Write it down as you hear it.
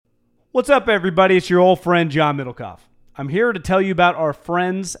What's up, everybody? It's your old friend, John Middlecoff. I'm here to tell you about our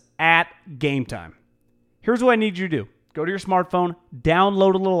friends at Game Time. Here's what I need you to do. Go to your smartphone,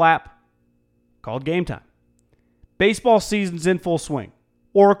 download a little app called Game Time. Baseball season's in full swing.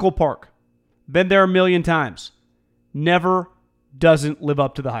 Oracle Park. Been there a million times. Never doesn't live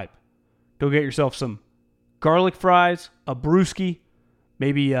up to the hype. Go get yourself some garlic fries, a brewski,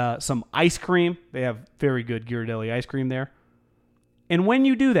 maybe some ice cream. They have very good Ghirardelli ice cream there. And when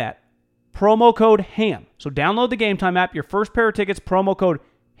you do that, promo code HAM. So download the Game Time app. Your first pair of tickets, promo code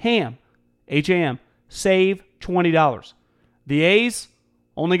HAM, H-A-M, save $20. The A's,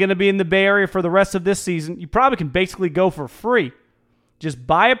 only going to be in the Bay Area for the rest of this season. You probably can basically go for free. Just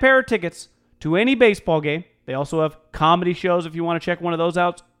buy a pair of tickets to any baseball game. They also have comedy shows if you want to check one of those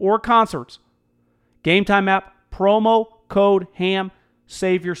out, or concerts. Game Time app, promo code HAM,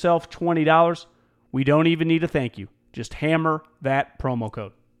 save yourself $20. We don't even need a thank you. Just hammer that promo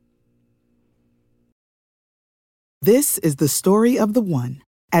code. This is the story of the one.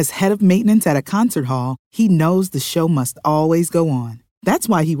 As head of maintenance at a concert hall, he knows the show must always go on. That's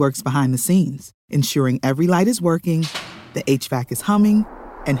why he works behind the scenes, ensuring every light is working, the HVAC is humming,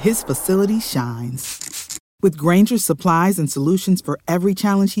 and his facility shines. With Grainger's supplies and solutions for every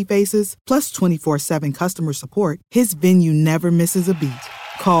challenge he faces, plus 24/7 customer support, his venue never misses a beat.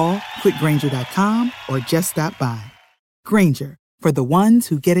 Call quickgrainger.com or just stop by. Grainger, for the ones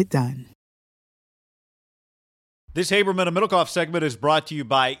who get it done. This Haberman and Middlecoff segment is brought to you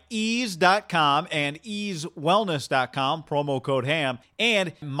by Ease.com and EaseWellness.com, promo code HAM,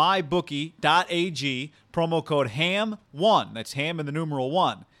 and MyBookie.ag, promo code HAM1. That's HAM in the numeral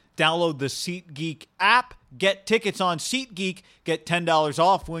 1. Download the SeatGeek app, get tickets on SeatGeek, get $10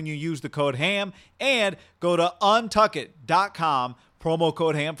 off when you use the code HAM, and go to Untuckit.com, promo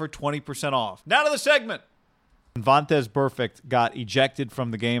code HAM for 20% off. Now to the segment. Vontaze Burfict got ejected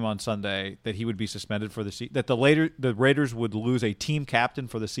from the game on Sunday, that he would be suspended for the season, that the Raiders would lose a team captain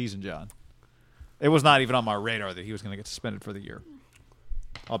for the season, John. It was not even on my radar that he was going to get suspended for the year.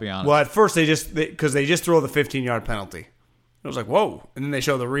 I'll be honest. Well, at first they just throw the 15-yard penalty. It was like, whoa. And then they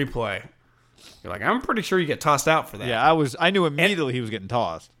show the replay. You're like, I'm pretty sure you get tossed out for that. Yeah, I knew immediately he was getting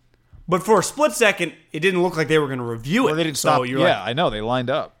tossed. But for a split second, it didn't look like they were going to review it. Well, they didn't stop. Yeah, I know. They lined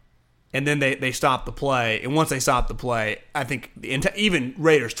up. And then they stopped the play. And once they stopped the play, I think even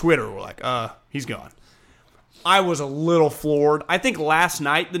Raiders Twitter were like, he's gone. I was a little floored. I think last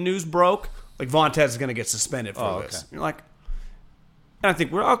night the news broke, like Vontaze is going to get suspended for this. Okay. You're like, and I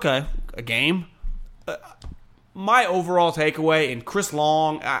think we're okay. A game. My overall takeaway, and Chris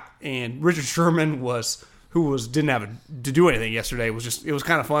Long and Richard Sherman didn't have to do anything yesterday. It was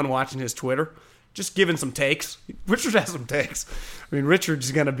kind of fun watching his Twitter. Just giving some takes. Richard has some takes. I mean, Richard's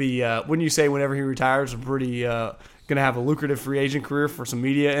going to be, wouldn't you say, whenever he retires, going to have a lucrative free agent career for some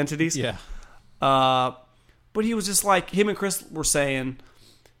media entities? Yeah. But he was just like, him and Chris were saying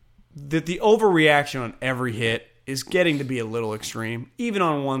that the overreaction on every hit is getting to be a little extreme, even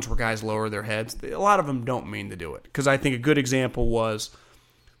on ones where guys lower their heads. A lot of them don't mean to do it. Because I think a good example was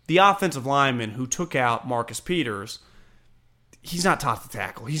the offensive lineman who took out Marcus Peters. He's not taught to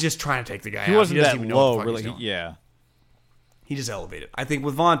tackle. He's just trying to take the guy out. He wasn't doesn't that even know low, what the fuck really. he's doing. Yeah. He just elevated. I think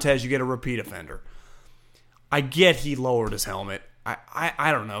with Vontaze, you get a repeat offender. I get he lowered his helmet.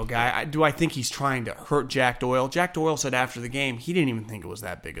 I don't know, guy. Do I think he's trying to hurt Jack Doyle? Jack Doyle said after the game he didn't even think it was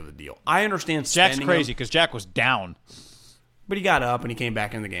that big of a deal. I understand Jack's crazy because Jack was down. But he got up and he came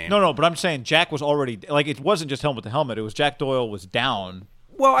back in the game. No, but I'm saying Jack was already, like, it wasn't just helmet to helmet. It was Jack Doyle was down.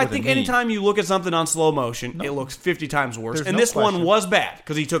 Well, I think anytime you look at something on slow motion, it looks 50 times worse. And this one was bad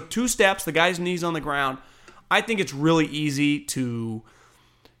because he took 2 steps, the guy's knees on the ground. I think it's really easy to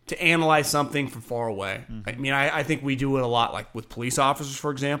analyze something from far away. Mm-hmm. I mean, I think we do it a lot, like with police officers, for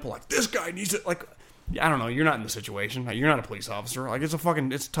example. Like, this guy needs it. Like, I don't know. You're not in the situation. You're not a police officer. Like, it's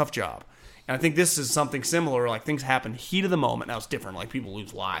a tough job. And I think this is something similar. Like, things happen heat of the moment. Now, it's different. Like, people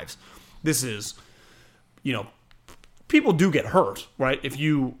lose lives. This is, people do get hurt, right? If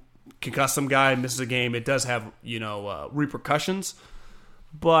you concuss some guy and misses a game, it does have, repercussions.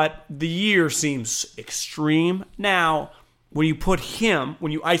 But the year seems extreme. Now, when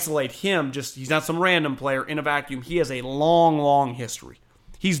you isolate him, he's not some random player in a vacuum. He has a long, long history.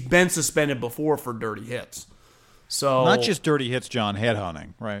 He's been suspended before for dirty hits. So not just dirty hits, John,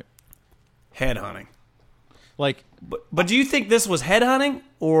 headhunting, right? Headhunting. Like, but do you think this was headhunting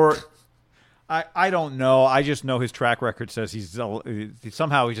or? I don't know. I just know his track record says he's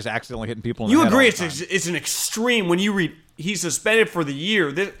somehow he's just accidentally hitting people in the head. You agree it's an extreme when you read he's suspended for the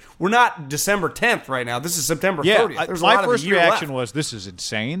year. We're not December 10th right now. This is September 30th. My first reaction was, this is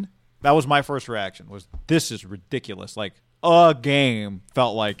insane. That was my first reaction, was this is ridiculous. Like, a game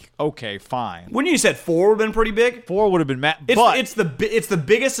felt like, okay, fine. When you said 4 would have been pretty big, 4 would have been it's the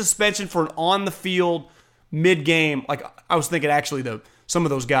biggest suspension for an on the field mid game. Like I was thinking, actually, some of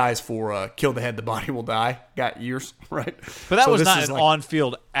those guys for kill the head, the body will die got years, right? But that was not an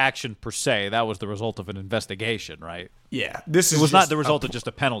on-field action per se. That was the result of an investigation, right? Yeah, it was not the result of just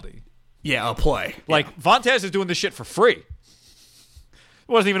a penalty. Yeah, a play. Like Vontaze is doing this shit for free. It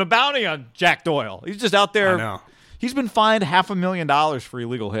wasn't even a bounty on Jack Doyle. He's just out there. I know. He's been fined $500,000 for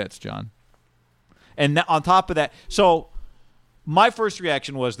illegal hits, John. And on top of that, so my first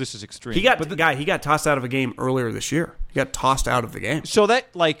reaction was, this is extreme. He got tossed out of a game earlier this year. He got tossed out of the game. So that,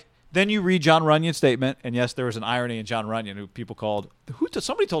 then you read John Runyon's statement, and yes, there was an irony in John Runyon, who people called,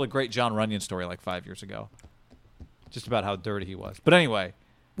 somebody told a great John Runyon story like 5 years ago, just about how dirty he was. But anyway.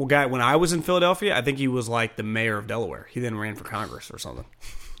 Well, guy, when I was in Philadelphia, I think he was like the mayor of Delaware. He then ran for Congress or something.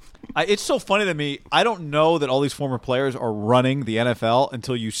 It's so funny to me. I don't know that all these former players are running the NFL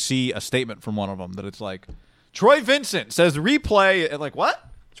until you see a statement from one of them that it's like, Troy Vincent says replay. And like, what?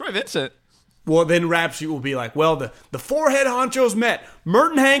 Troy Vincent? Well, then Rap Sheet will be like, well, the 4 head honchos met.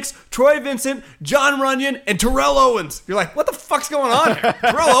 Merton Hanks, Troy Vincent, John Runyon, and Terrell Owens. You're like, what the fuck's going on here?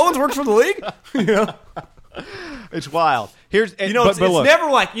 Terrell Owens works for the league? You know? It's wild. It's look, never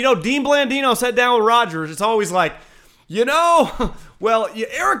like, Dean Blandino sat down with Rodgers. It's always like,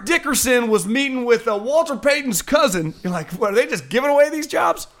 Eric Dickerson was meeting with Walter Payton's cousin. You're like, what, are they just giving away these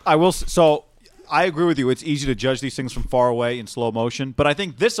jobs? So I agree with you. It's easy to judge these things from far away in slow motion, but I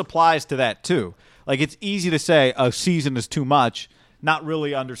think this applies to that too. Like, it's easy to say a season is too much, not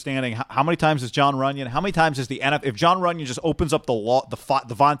really understanding how many times is John Runyon, how many times is the NFL. If John Runyon just opens up the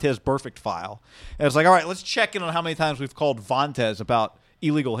Vontaze Burfict file, and it's like, all right, let's check in on how many times we've called Vontaze about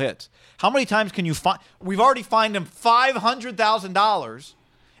illegal hits. How many times can you find? We've already fined him $500,000,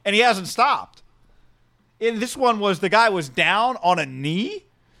 and he hasn't stopped. And this one was the guy was down on a knee.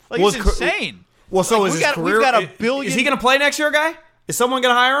 Like, it's insane. Well, so is his career? We've got $1 billion. Is he going to play next year, guy? Is someone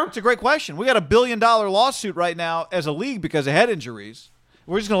going to hire him? It's a great question. We got $1 billion lawsuit right now as a league because of head injuries.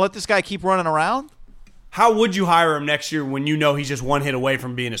 We're just going to let this guy keep running around? How would you hire him next year when you know he's just one hit away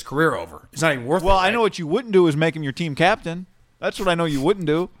from being his career over? It's not even worth it. Well, I know what you wouldn't do is make him your team captain. That's what I know you wouldn't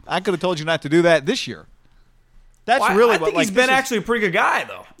do. I could have told you not to do that this year. That's really I think he's been actually a pretty good guy,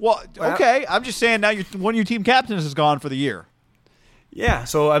 though. Well, okay. I'm just saying now one of your team captains is gone for the year. Yeah,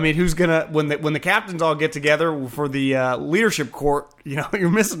 so I mean, who's gonna when the captains all get together for the leadership court? You're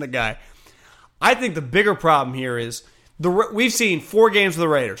missing the guy. I think the bigger problem here is we've seen 4 games with the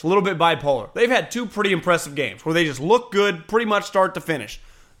Raiders, a little bit bipolar. They've had 2 pretty impressive games where they just look good, pretty much start to finish.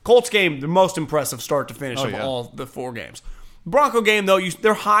 Colts game, the most impressive start to finish of all the 4 games. Bronco game, though,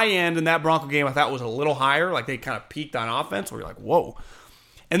 their high end in that Bronco game I thought was a little higher. Like, they kind of peaked on offense where you're like, whoa.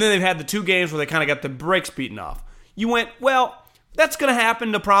 And then they've had the 2 games where they kind of got the brakes beaten off. You went, well, that's going to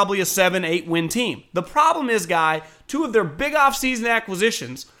happen to probably a 7-8 win team. The problem is, Guy, 2 of their big offseason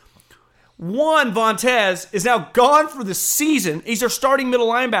acquisitions, one, Vontaze, is now gone for the season. He's their starting middle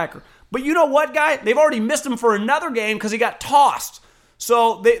linebacker. But you know what, Guy? They've already missed him for another game because he got tossed.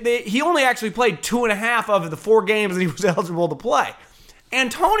 So he only actually played 2.5 of the 4 games that he was eligible to play.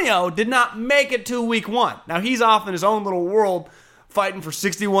 Antonio did not make it to week 1. Now, he's off in his own little world fighting for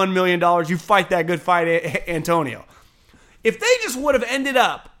 $61 million. You fight that good fight, Antonio. If they just would have ended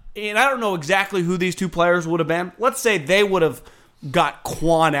up, and I don't know exactly who these 2 players would have been. Let's say they would have got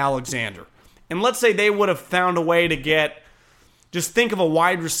Quan Alexander. And let's say they would have found a way to get, just think of a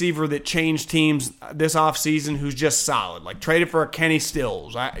wide receiver that changed teams this offseason who's just solid. Like traded for a Kenny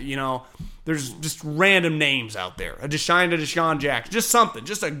Stills. There's just random names out there. A Deshaun Jackson. Just something.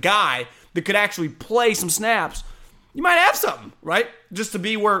 Just a guy that could actually play some snaps. You might have something, right? Just to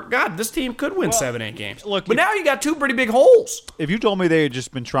be where, God, this team could win 7-8 games. Look, but now you got 2 pretty big holes. If you told me they had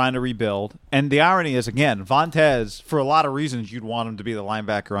just been trying to rebuild, and the irony is, again, Vontaze, for a lot of reasons, you'd want him to be the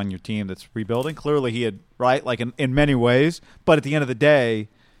linebacker on your team that's rebuilding. Clearly he had, right, like in many ways. But at the end of the day,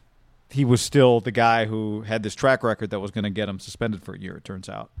 he was still the guy who had this track record that was going to get him suspended for a year, it turns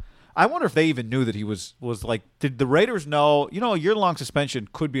out. I wonder if they even knew that he was like, did the Raiders know, a year-long suspension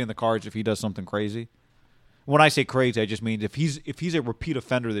could be in the cards if he does something crazy? When I say crazy, I just mean if he's a repeat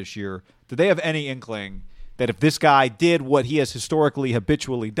offender this year, do they have any inkling that if this guy did what he has historically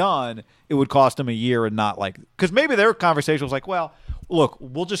habitually done, it would cost him a year and not like – because maybe their conversation was like, well, look,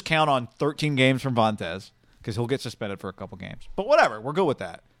 we'll just count on 13 games from Vontaze because he'll get suspended for a couple games. But whatever, we're good with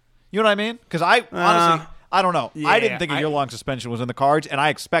that. You know what I mean? Because I honestly – I don't know. Yeah, I didn't think a year-long suspension was in the cards, and I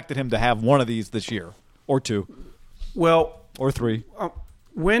expected him to have one of these this year or 2. Well – or 3.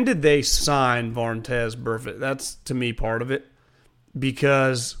 When did they sign Vontaze Burfict? That's, to me, part of it.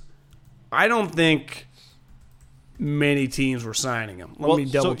 Because I don't think many teams were signing him. Let me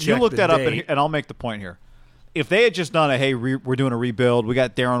double check. You look the that up, date. and I'll make the point here. If they had just done we're doing a rebuild, we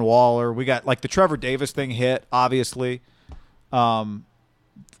got Darren Waller, we got the Trevor Davis thing hit, obviously.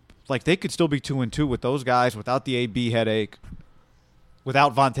 They could still be 2-2 with those guys without the AB headache,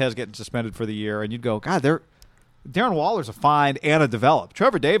 without Vontaze getting suspended for the year, and you'd go, God, Darren Waller's a find and a develop.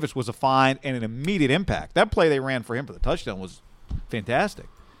 Trevor Davis was a find and an immediate impact. That play they ran for him for the touchdown was fantastic.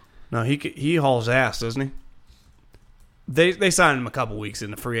 No, he hauls ass, doesn't he? They signed him a couple weeks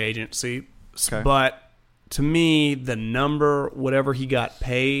into free agency, but to me, the number, whatever he got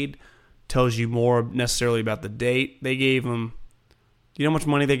paid, tells you more necessarily about the date. They gave him. Do you know how much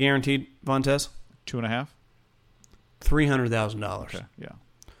money they guaranteed Vontaze? 2.5. $300,000. Okay, yeah.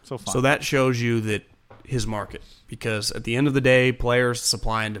 So fine. So that shows you that his market, because at the end of the day, players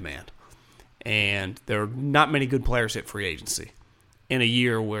supply and demand, and there are not many good players hit free agency in a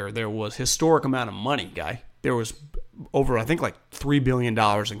year where there was historic amount of money. There was over $3 billion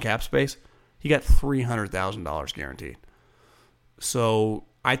in cap space. He got $300,000 guaranteed. So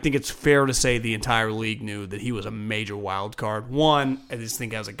I think it's fair to say the entire league knew that he was a major wild card. One, I just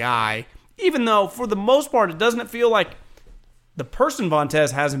think as a guy, even though for the most part, doesn't it feel like the person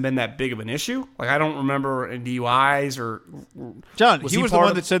Vontaze hasn't been that big of an issue? I don't remember any DUIs or... John, he was the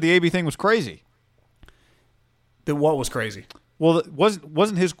one that said the AB thing was crazy. That what was crazy? Well,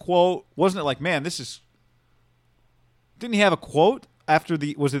 wasn't his quote, wasn't it man, this is... Didn't he have a quote after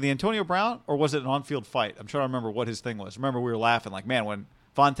was it the Antonio Brown, or was it an on-field fight? I'm trying to remember what his thing was. Remember, we were laughing man, when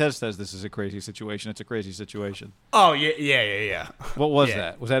Vontaze says this is a crazy situation, it's a crazy situation. Oh, yeah. What was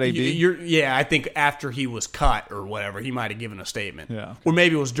that? Was that AB? I think after he was cut or whatever, he might have given a statement. Yeah. Or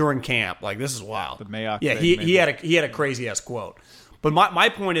maybe it was during camp. This is wild. The Mayock Yeah, thing, he had a crazy-ass quote. But my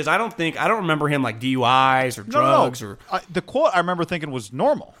point is, I don't remember him DUIs or drugs or the quote I remember thinking was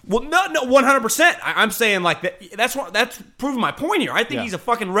normal. Well, no, 100%. I'm saying that's proving my point here. I think he's a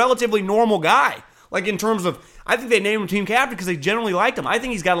fucking relatively normal guy. In terms of, I think they named him team captain because they generally liked him. I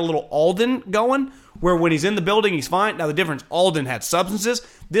think he's got a little Alden going, where when he's in the building, he's fine. Now the difference, Alden had substances.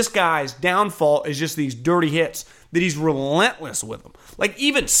 This guy's downfall is just these dirty hits that he's relentless with them.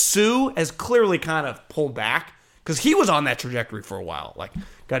 Even Sue has clearly kind of pulled back. Because he was on that trajectory for a while.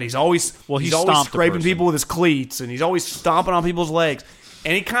 God, he's always scraping people with his cleats, and he's always stomping on people's legs.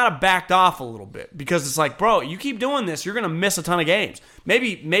 And he kind of backed off a little bit because it's bro, you keep doing this, you're going to miss a ton of games.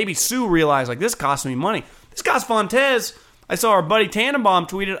 Maybe Sue realized, this costs me money. This costs Vontaze. I saw our buddy Tannenbaum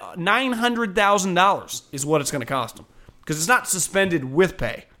tweeted $900,000 is what it's going to cost him. Because it's not suspended with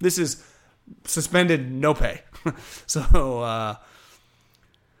pay. This is suspended no pay. So,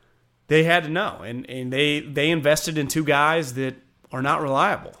 they had to know, and they invested in two guys that are not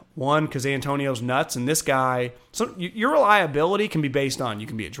reliable. One, because Antonio's nuts, and this guy. So your reliability can be based on, you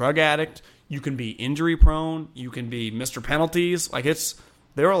can be a drug addict, you can be injury prone, you can be Mr. Penalties.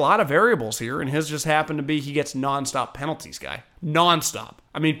 There are a lot of variables here, and his just happened to be he gets nonstop penalties, guy. Nonstop.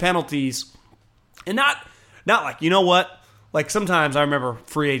 I mean, penalties, and not you know what? Sometimes I remember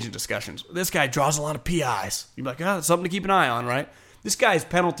free agent discussions. This guy draws a lot of PIs. You're like, that's something to keep an eye on, right? This guy's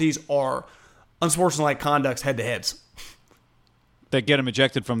penalties are unsportsmanlike conducts head-to-heads. That get him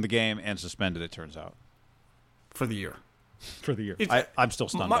ejected from the game and suspended, it turns out. For the year. I'm still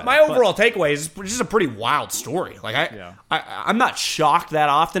stunned my overall takeaway is just a pretty wild story. I'm not shocked that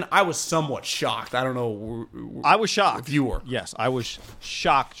often. I was somewhat shocked. I don't know. I was shocked. If you were. Yes, I was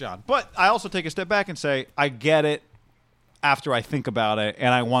shocked, John. But I also take a step back and say, I get it after I think about it,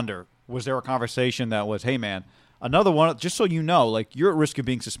 and I wonder, was there a conversation that was, hey, man, another one, just so you know, you're at risk of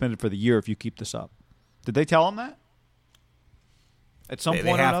being suspended for the year if you keep this up. Did they tell him that? At some point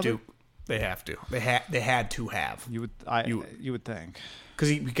or another? They have to. They had to have. You would think. Because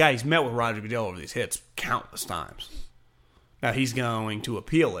he's met with Roger Goodell over these hits countless times. Now he's going to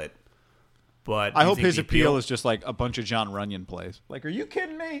appeal it, but I hope his appeal is just a bunch of John Runyon plays. Are you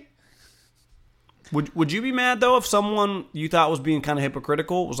kidding me? Would you be mad, though, if someone you thought was being kind of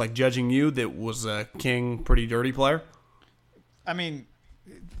hypocritical was judging you that was a King pretty dirty player? I mean,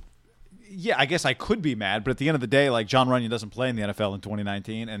 yeah, I guess I could be mad, but at the end of the day, John Runyon doesn't play in the NFL in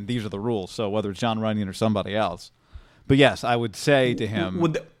 2019, and these are the rules. So whether it's John Runyon or somebody else. But yes, I would say to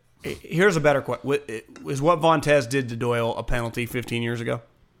him... Here's a better question. Is what Vontaze did to Doyle a penalty 15 years ago?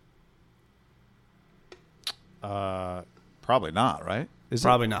 Probably not, right?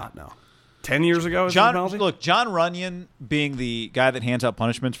 Probably not, no. 10 years ago is John, the penalty? Look, John Runyon being the guy that hands out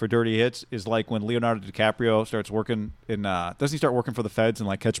punishments for dirty hits is like when Leonardo DiCaprio starts working in doesn't he start working for the feds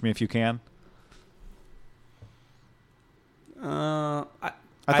and Catch Me If You Can? I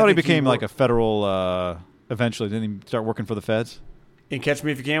thought he became a federal eventually. Didn't he start working for the feds? In Catch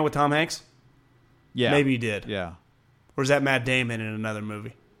Me If You Can with Tom Hanks? Yeah. Maybe he did. Yeah. Or is that Matt Damon in another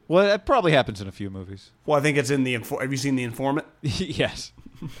movie? Well, that probably happens in a few movies. Well, I think it's in have you seen The Informant? Yes.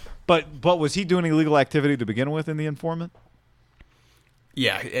 But was he doing illegal activity to begin with in The Informant?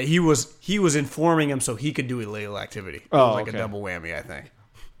 Yeah, he was informing him so he could do illegal activity. It was like a double whammy, I think.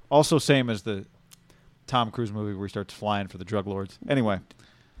 Also same as the Tom Cruise movie where he starts flying for the drug lords. Anyway.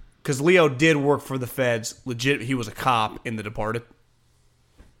 Because Leo did work for the feds. Legit, he was a cop in The Departed.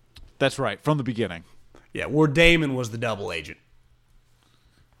 That's right, from the beginning. Yeah, where Damon was the double agent.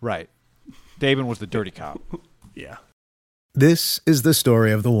 Right. Damon was the dirty cop. Yeah. This is the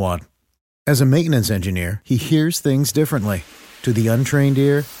story of the one. As a maintenance engineer, he hears things differently. To the untrained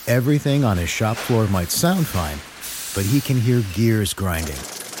ear, everything on his shop floor might sound fine, but he can hear gears grinding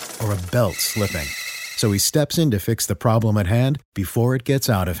or a belt slipping. So he steps in to fix the problem at hand before it gets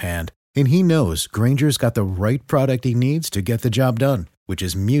out of hand. And he knows Grainger's got the right product he needs to get the job done, which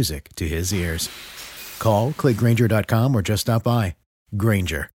is music to his ears. Call, click Grainger.com, or just stop by.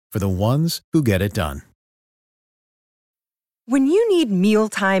 Grainger, for the ones who get it done. When you need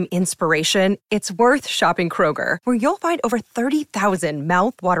mealtime inspiration, it's worth shopping Kroger, where you'll find over 30,000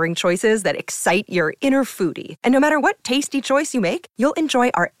 mouth-watering choices that excite your inner foodie. And no matter what tasty choice you make, you'll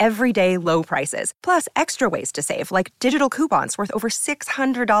enjoy our everyday low prices, plus extra ways to save, like digital coupons worth over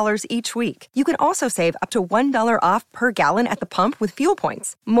 $600 each week. You can also save up to $1 off per gallon at the pump with fuel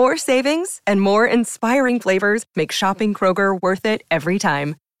points. More savings and more inspiring flavors make shopping Kroger worth it every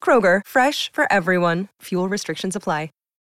time. Kroger, fresh for everyone. Fuel restrictions apply.